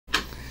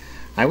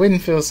I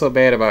wouldn't feel so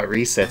bad about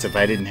resets if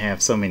I didn't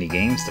have so many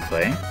games to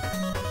play.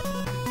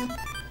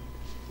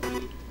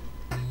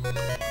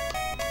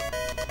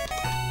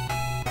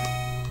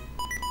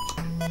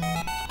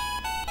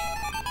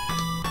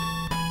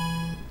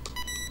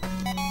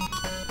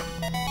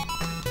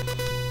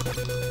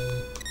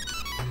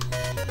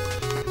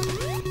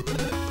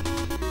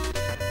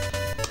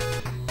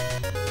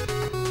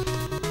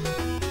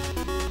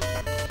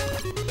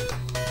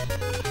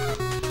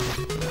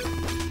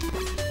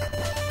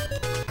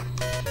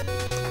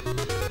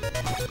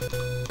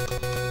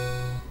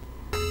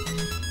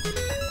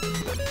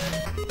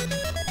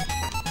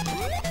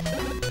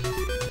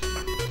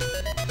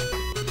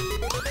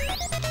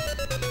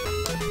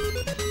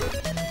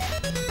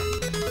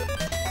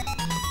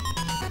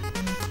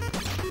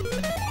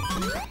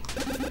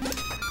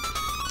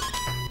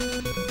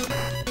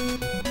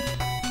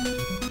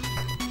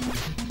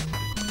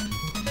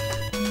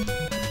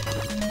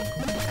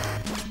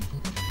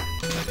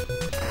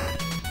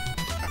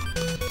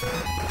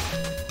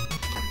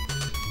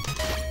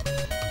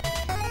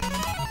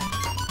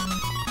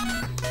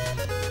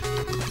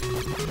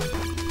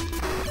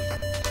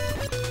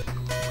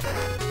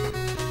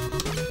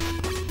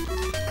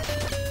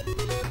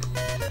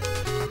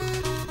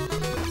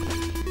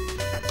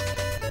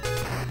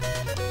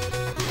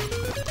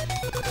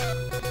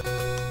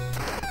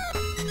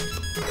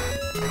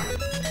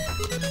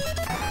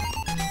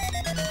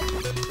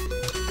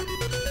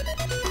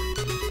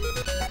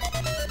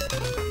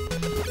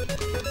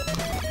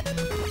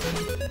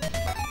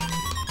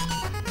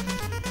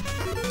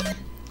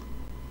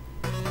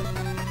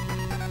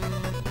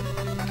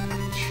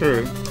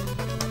 True.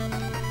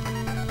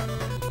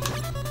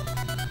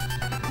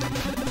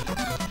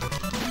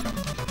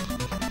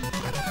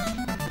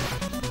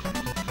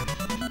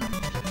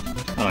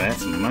 Oh,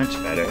 that's much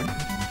better.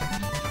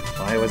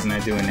 Why wasn't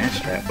I doing that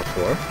strat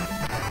before?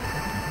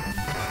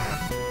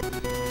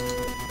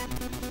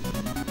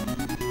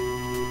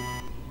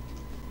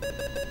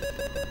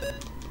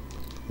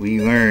 We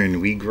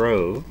learn, we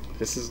grow.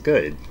 This is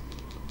good.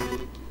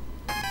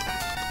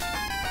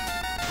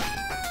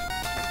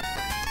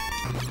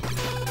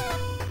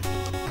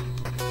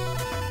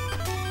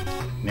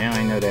 Now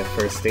I know that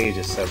first stage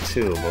is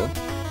sub-2-able.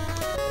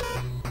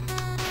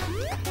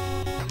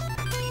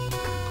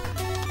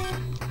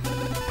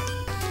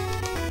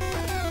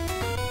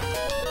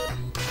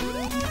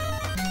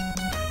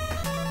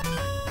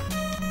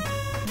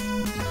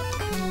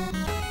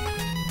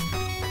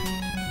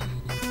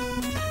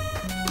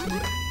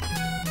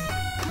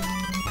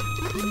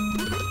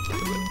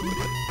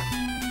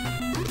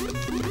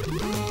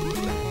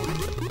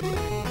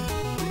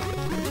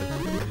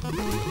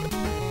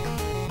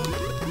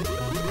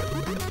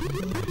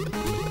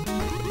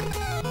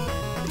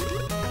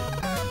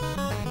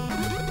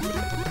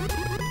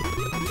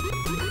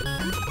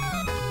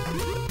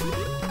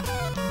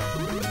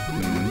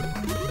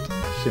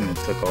 Shouldn't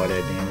have took all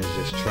that damage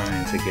just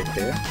trying to get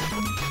there.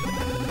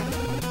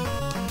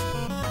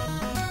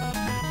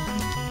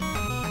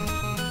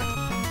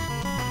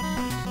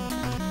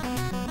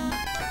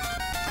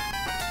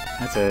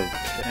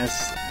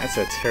 That's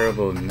a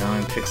terrible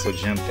non-pixel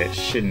jump that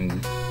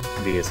shouldn't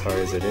be as hard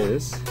as it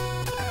is.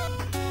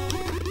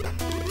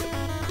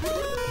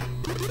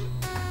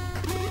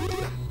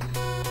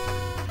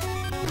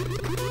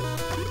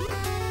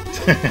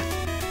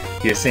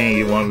 You're saying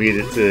you want me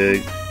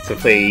to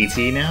play ET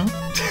now?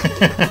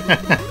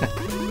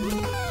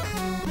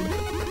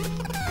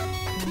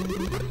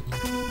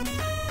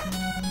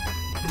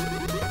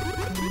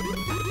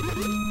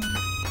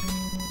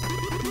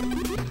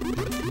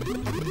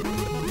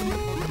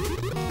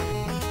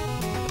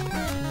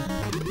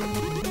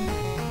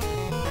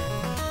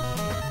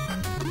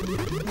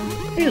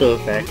 Hey little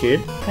fat kid,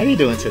 how you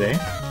doing today?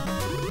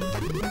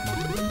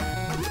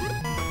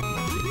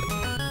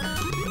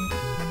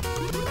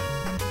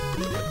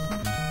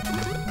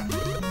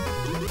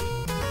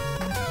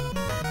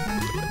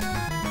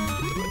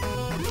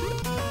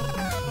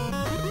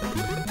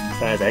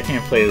 Besides, I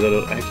can't play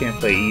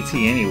ET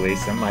anyway.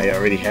 Somebody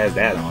already has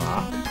that on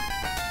lock.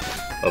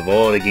 Of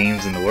all the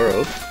games in the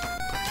world.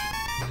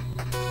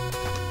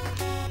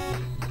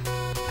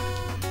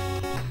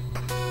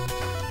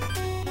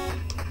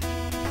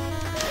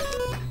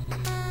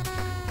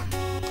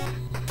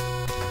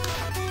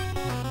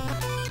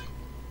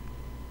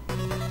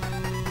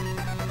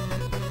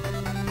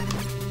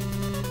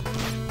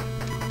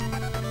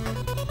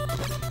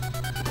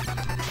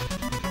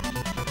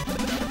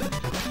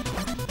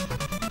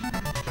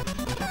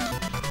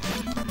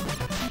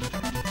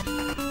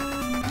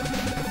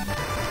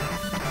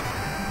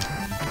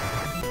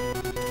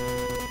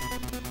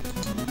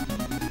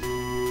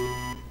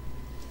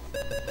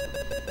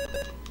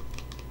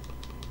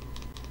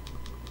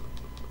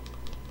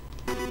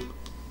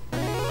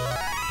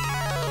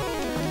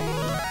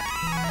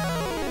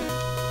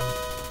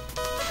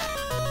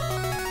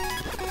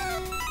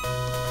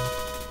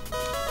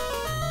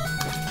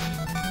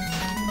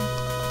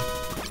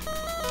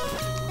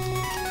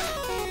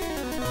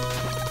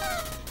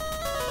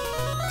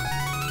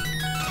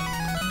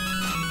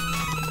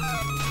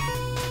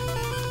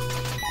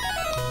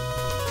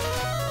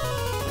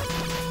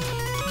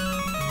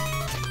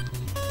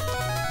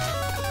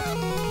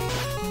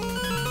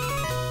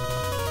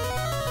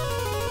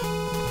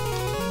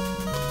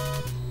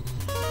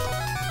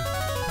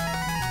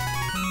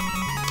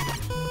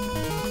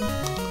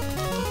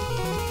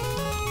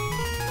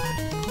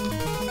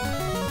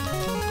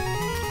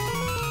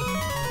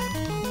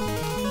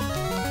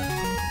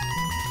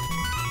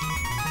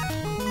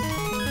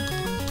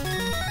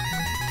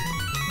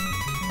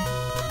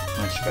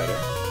 much better.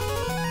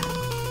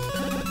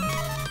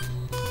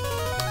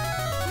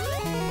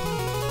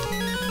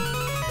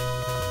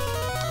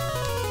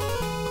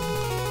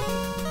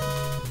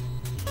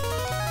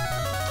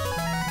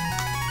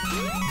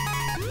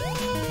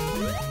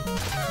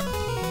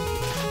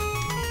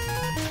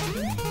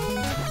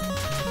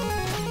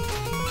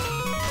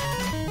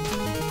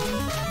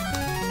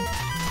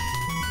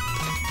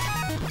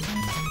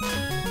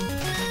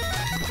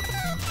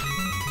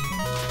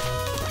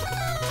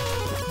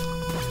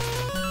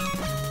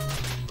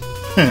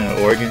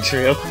 Oregon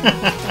Trail?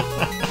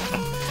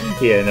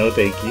 Yeah, no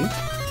thank you.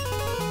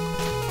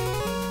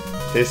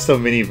 There's so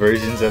many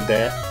versions of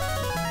that.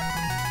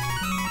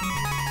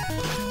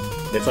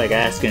 It's like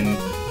asking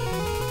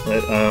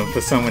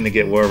for someone to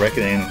get world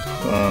record in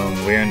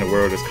where in the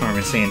world is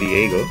Carmen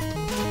Sandiego.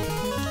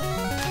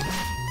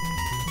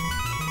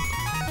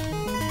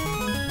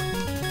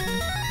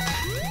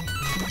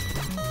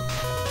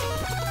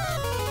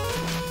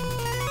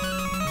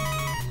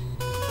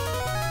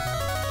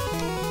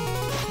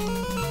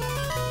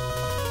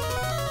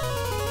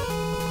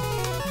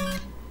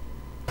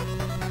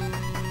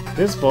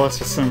 This boss,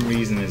 for some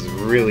reason, is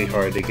really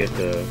hard to get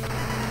the...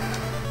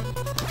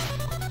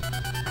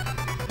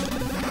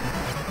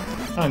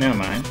 Oh, never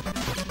mind.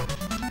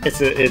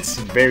 It's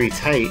very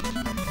tight.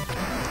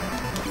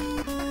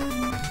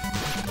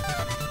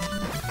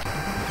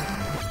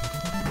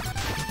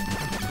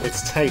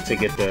 It's tight to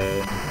get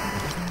the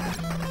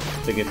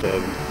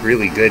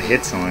really good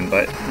hits on,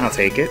 but I'll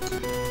take it.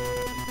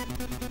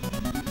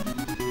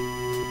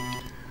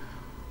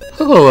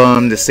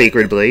 Hello, the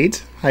Sacred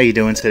Blades. How you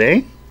doing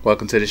today?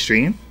 Welcome to the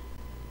stream.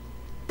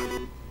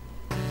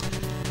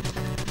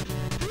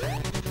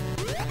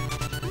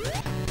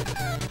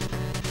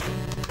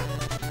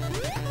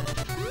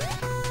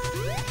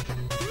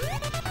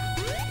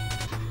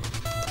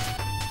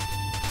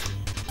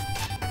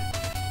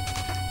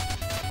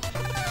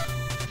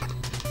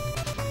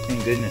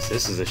 Thank goodness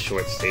this is a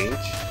short stage.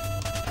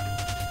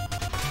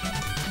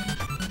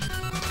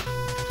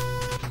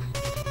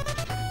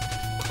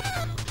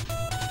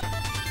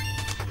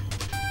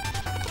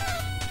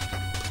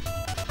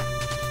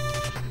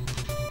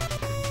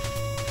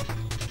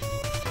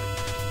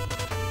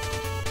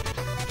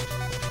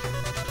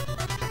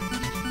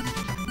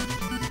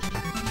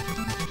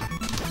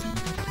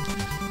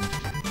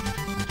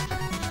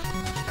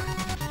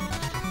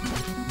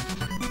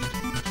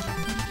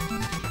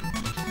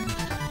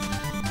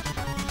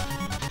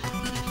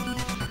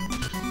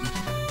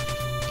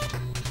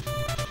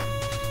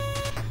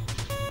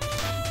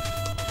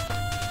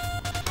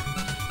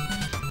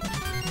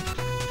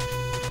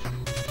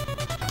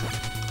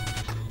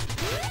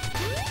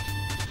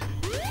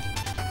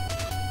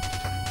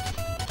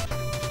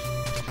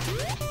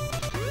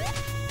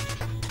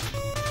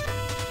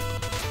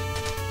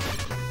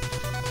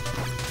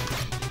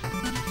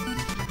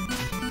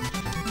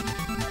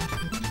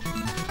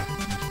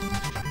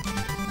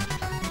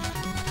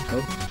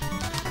 Nope.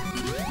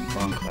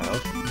 Wrong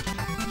cloud.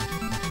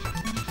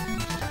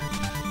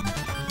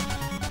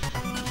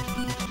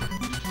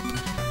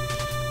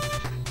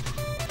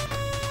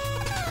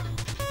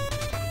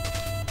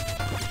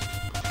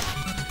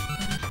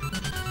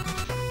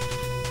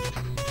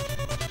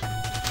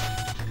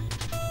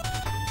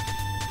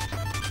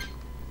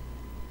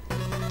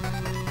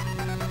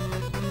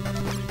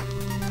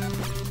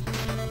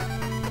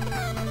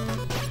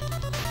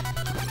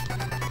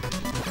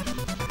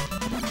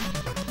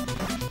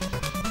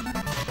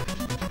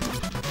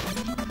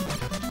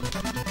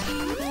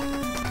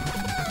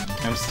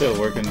 I'm still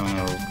working on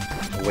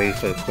a way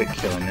for quick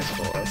killing this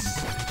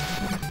boss.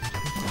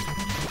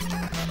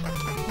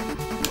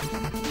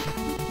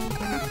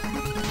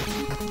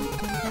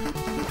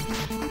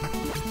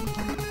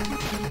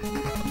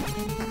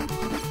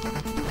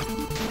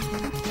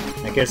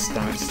 I guess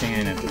not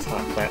standing at the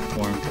top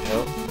platform could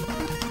help.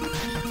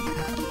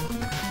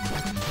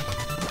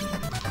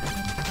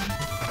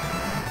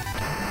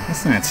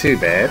 That's not too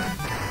bad.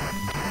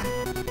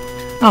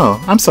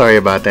 Oh, I'm sorry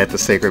about that, the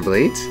Sacred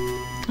Blades.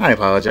 I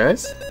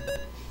apologize.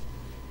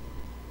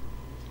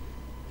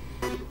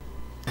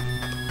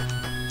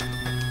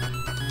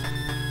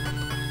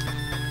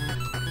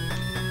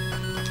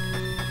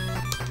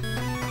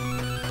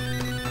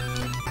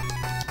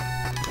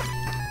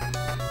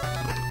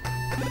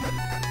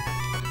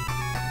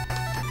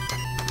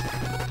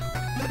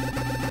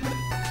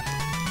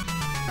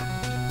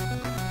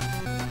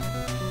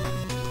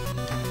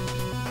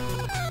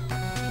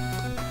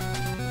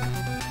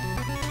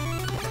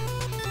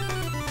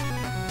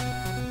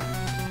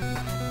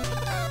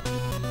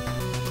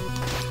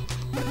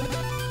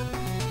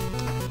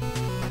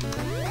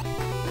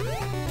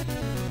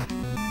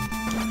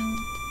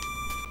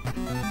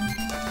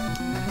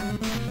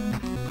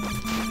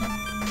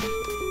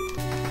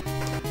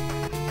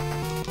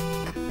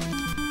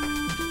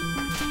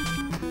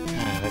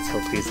 Let's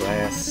hope these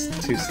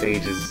last two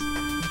stages,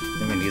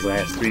 these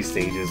last three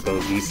stages go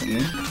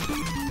decently.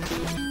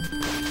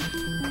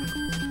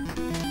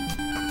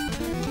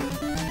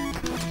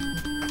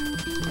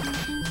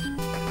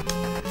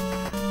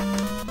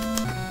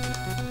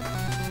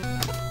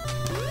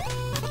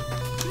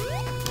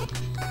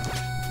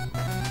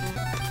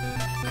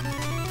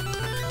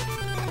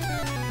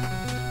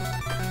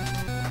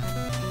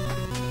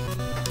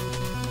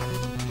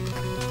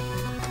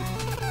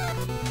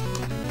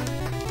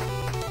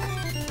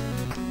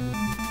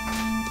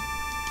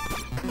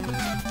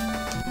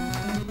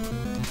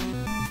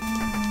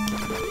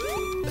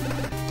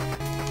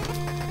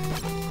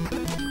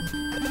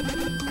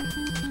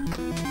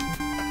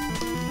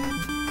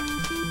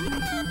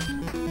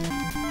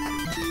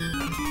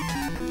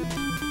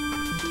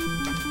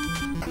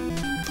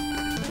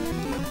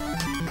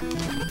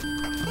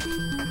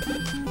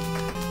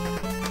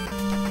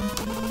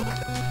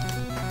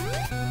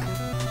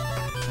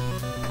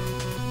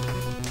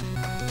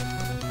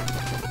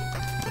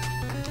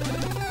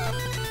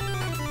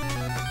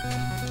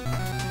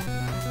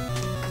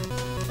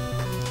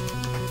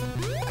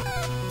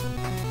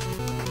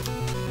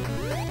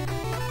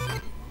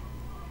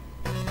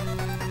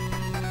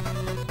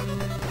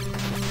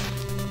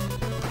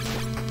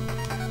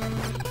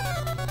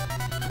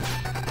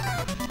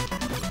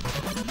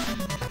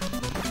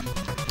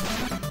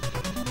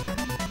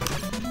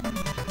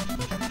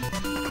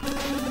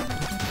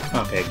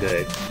 Okay,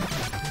 good.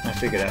 I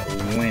figured out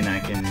when I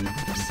can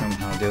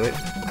somehow do it.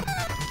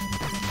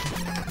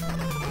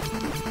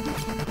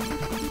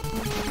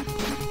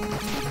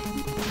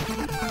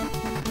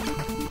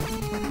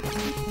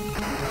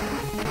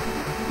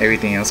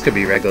 Everything else could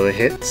be regular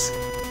hits.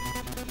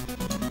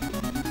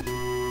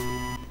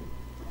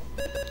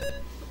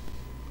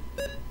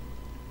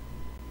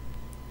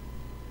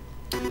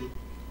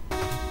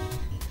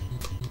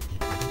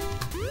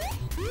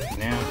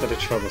 Now for the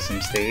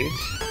troublesome stage.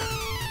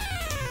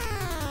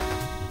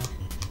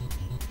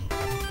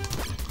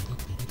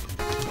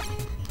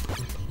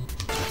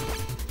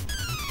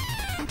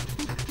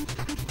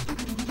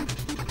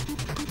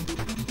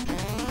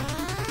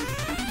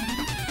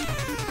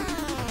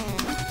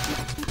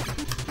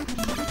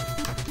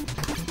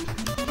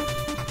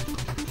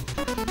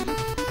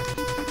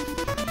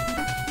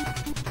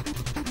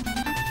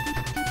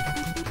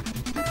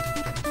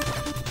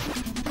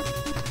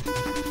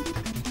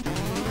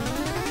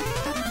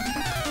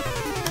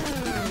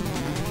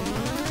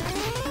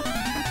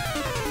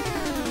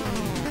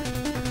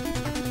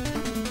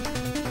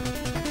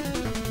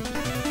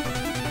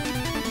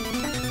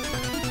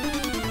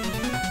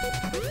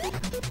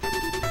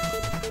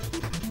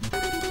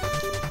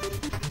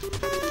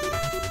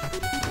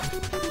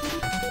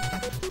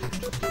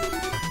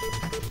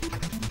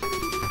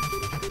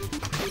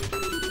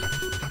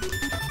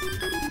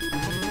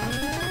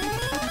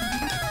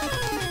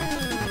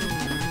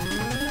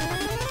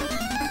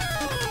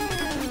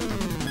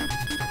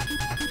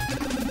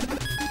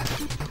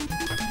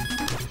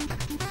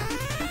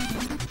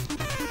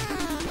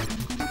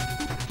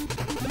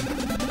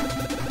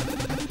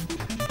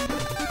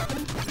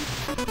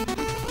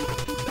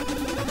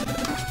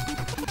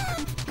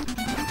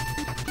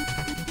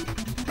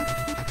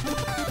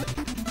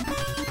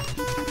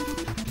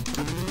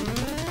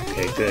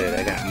 Okay, good.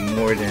 I got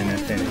more than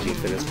enough energy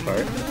for this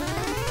part.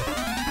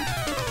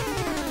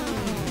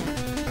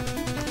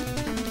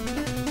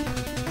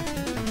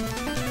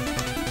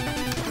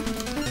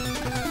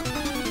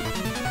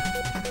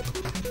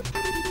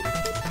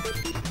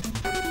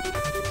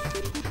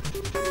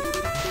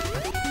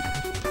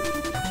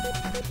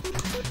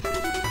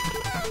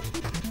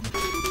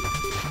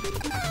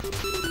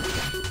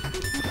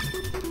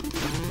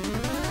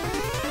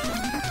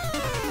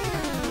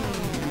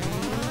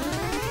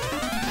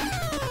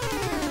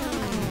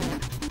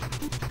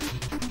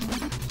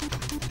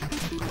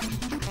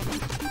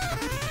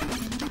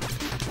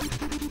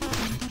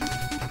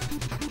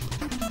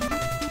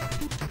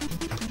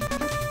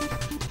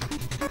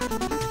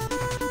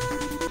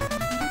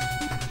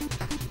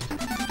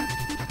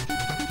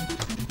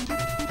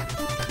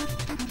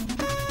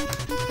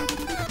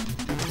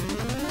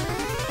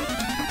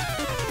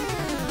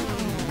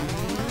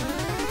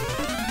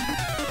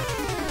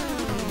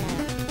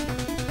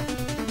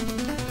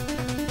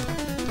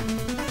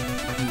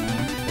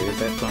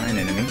 That flying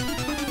enemy.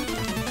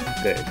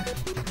 Good.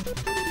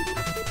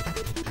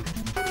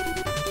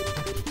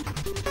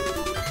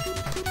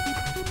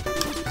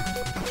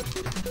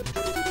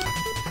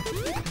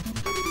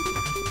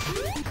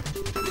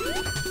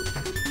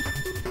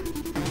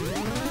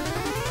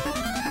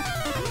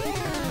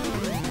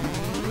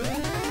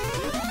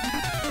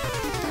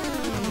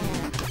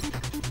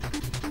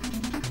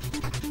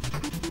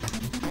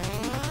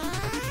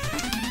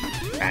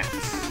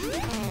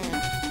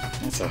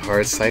 That's a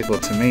hard cycle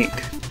to make.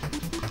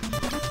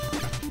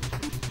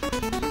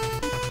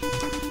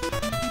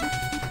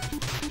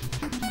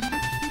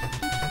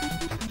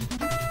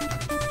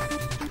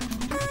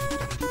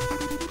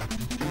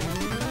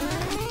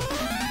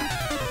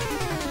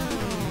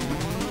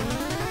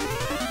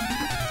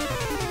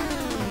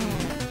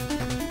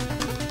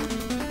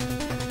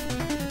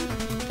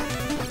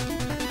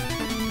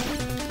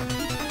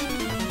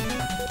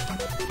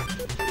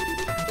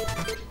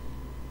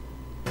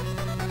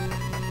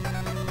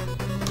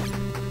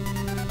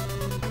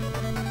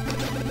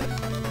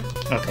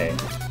 Okay,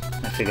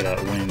 I figured out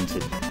when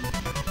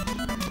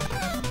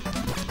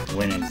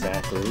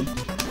exactly.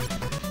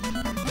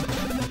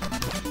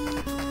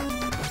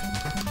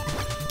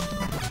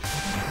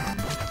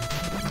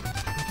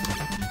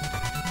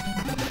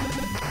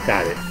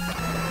 Got it.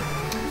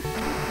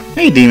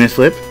 Hey Demon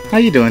Flip, how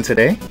you doing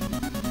today?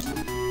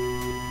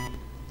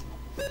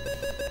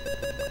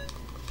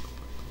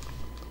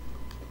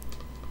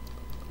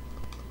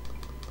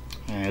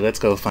 Alright, let's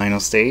go final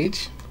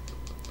stage.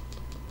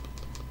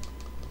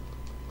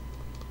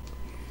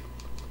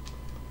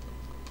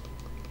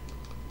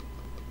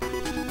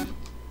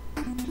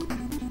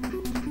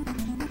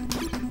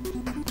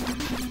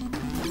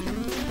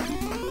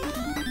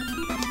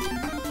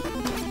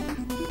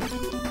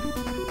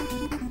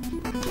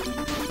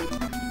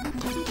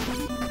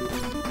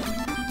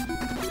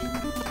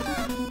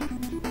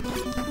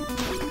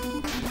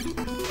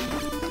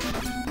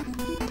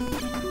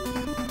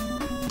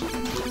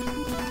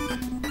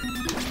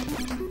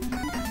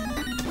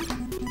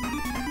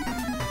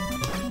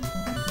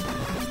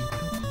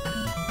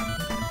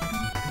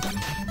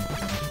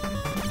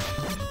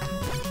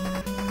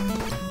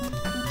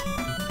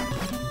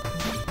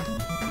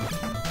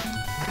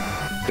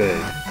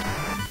 Good.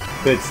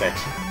 Good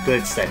section.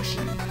 Good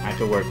section. I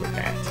could work with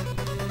that.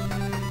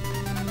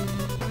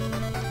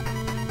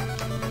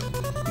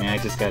 Now I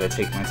just gotta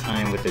take my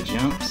time with the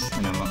jumps,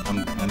 and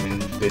I'm in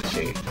good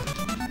shape.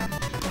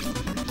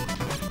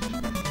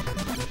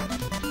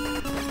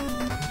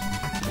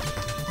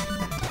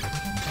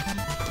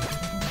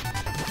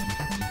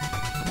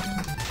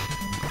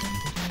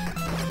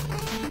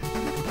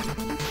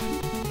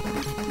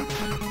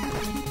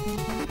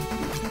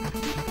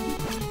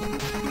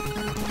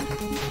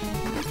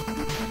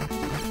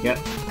 Yep,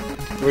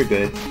 we're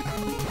good.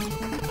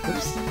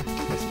 Oops,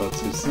 I spoke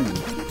too soon.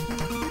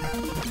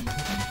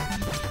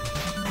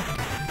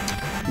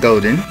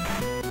 Golden.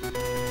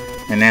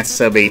 And that's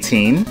sub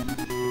 18.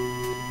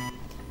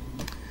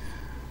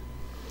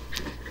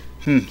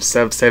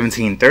 Sub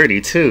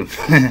 1730 too.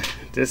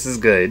 This is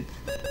good.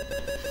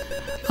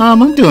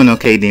 I'm doing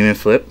okay, Demon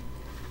Flip.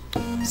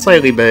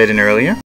 Slightly better than earlier.